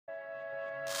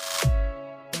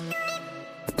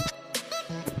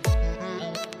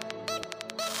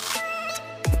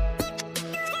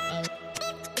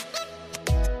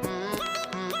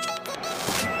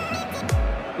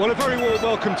Well, a very warm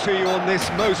welcome to you on this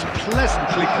most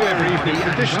pleasantly clear evening.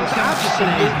 Conditions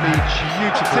absolutely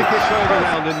beautiful. Tickets going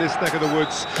around in this neck of the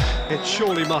woods. It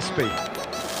surely must be.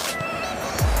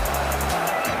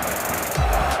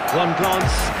 One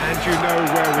glance and you know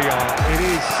where we are. It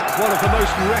is one of the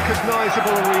most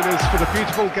recognisable arenas for the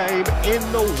beautiful game in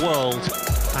the world.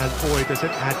 And boy, does it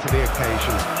add to the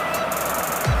occasion.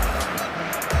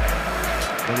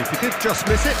 Well, if you did just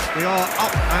miss it, we are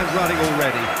up and running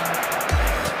already.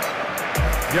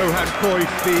 Johan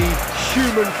Cruyff, the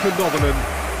human phenomenon,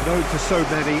 known to so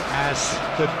many as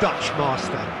the Dutch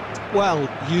master. Well,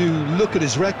 you look at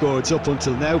his records up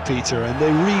until now, Peter, and they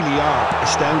really are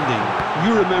astounding.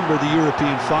 You remember the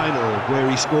European final where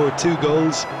he scored 2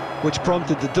 goals, which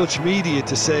prompted the Dutch media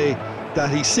to say that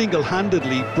he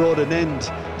single-handedly brought an end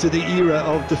to the era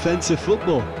of defensive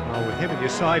football. Well, with him at your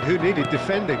side, who needed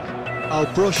defending?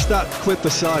 I'll brush that quip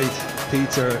aside,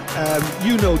 Peter.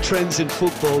 You know trends in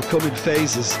football come in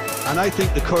phases, and I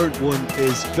think the current one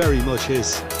is very much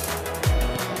his.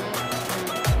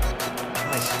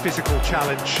 Nice physical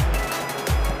challenge.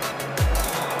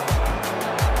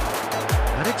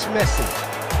 And it's Messi.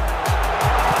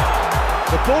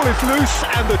 The ball is loose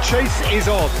and the chase is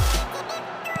on.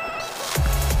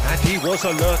 And he was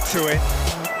alert to it.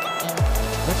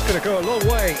 That's going to go a long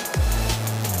way.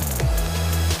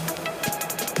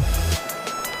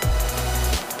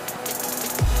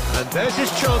 And there's his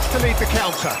chance to lead the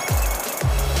counter.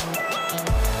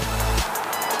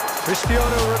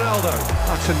 Cristiano Ronaldo.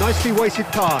 That's a nicely weighted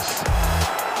pass.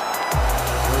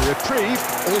 A reprieve,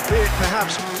 albeit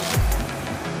perhaps...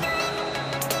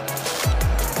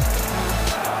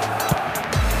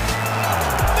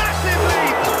 Massive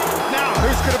lead! Now,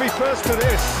 who's going to be first to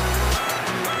this?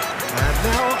 And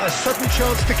now a sudden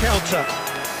chance to counter.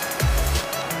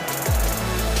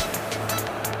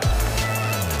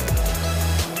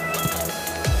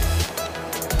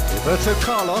 Roberto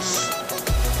Carlos,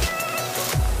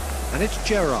 and it's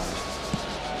Gerrard.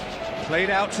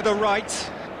 Played out to the right.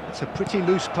 It's a pretty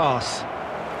loose pass.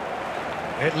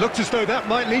 It looked as though that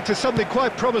might lead to something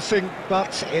quite promising,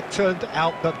 but it turned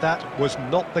out that that was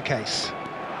not the case.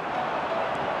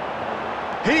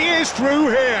 He is through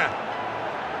here!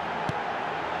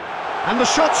 And the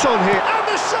shot's on here, and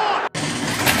the shot!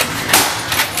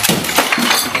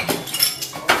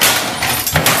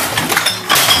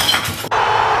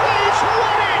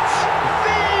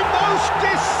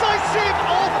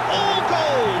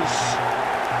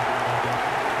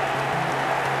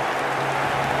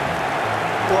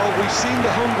 Well, we've seen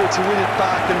the hunger to win it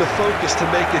back and the focus to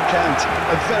make it count.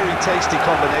 A very tasty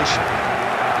combination.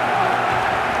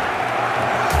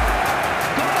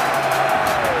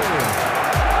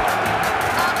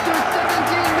 After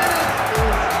 17 minutes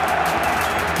is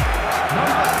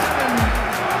number 7,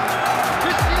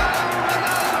 Cristiano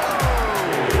Ronaldo.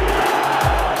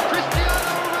 Cristiano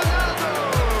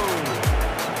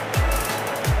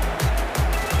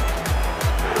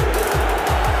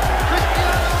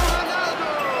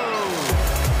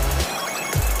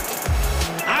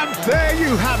There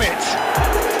you have it!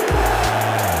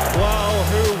 Well,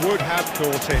 who would have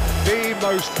thought it? The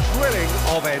most thrilling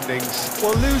of endings.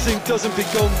 Well, losing doesn't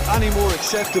become any more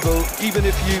acceptable even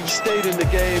if you've stayed in the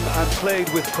game and played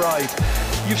with pride.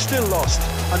 You've still lost,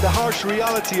 and the harsh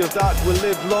reality of that will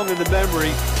live long in the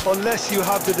memory unless you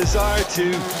have the desire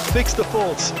to fix the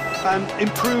faults and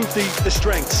improve the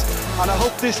strengths. And I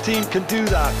hope this team can do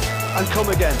that and come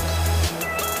again.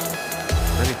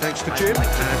 Many thanks to Jim,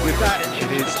 and with that,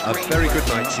 it is a very good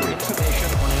night to you.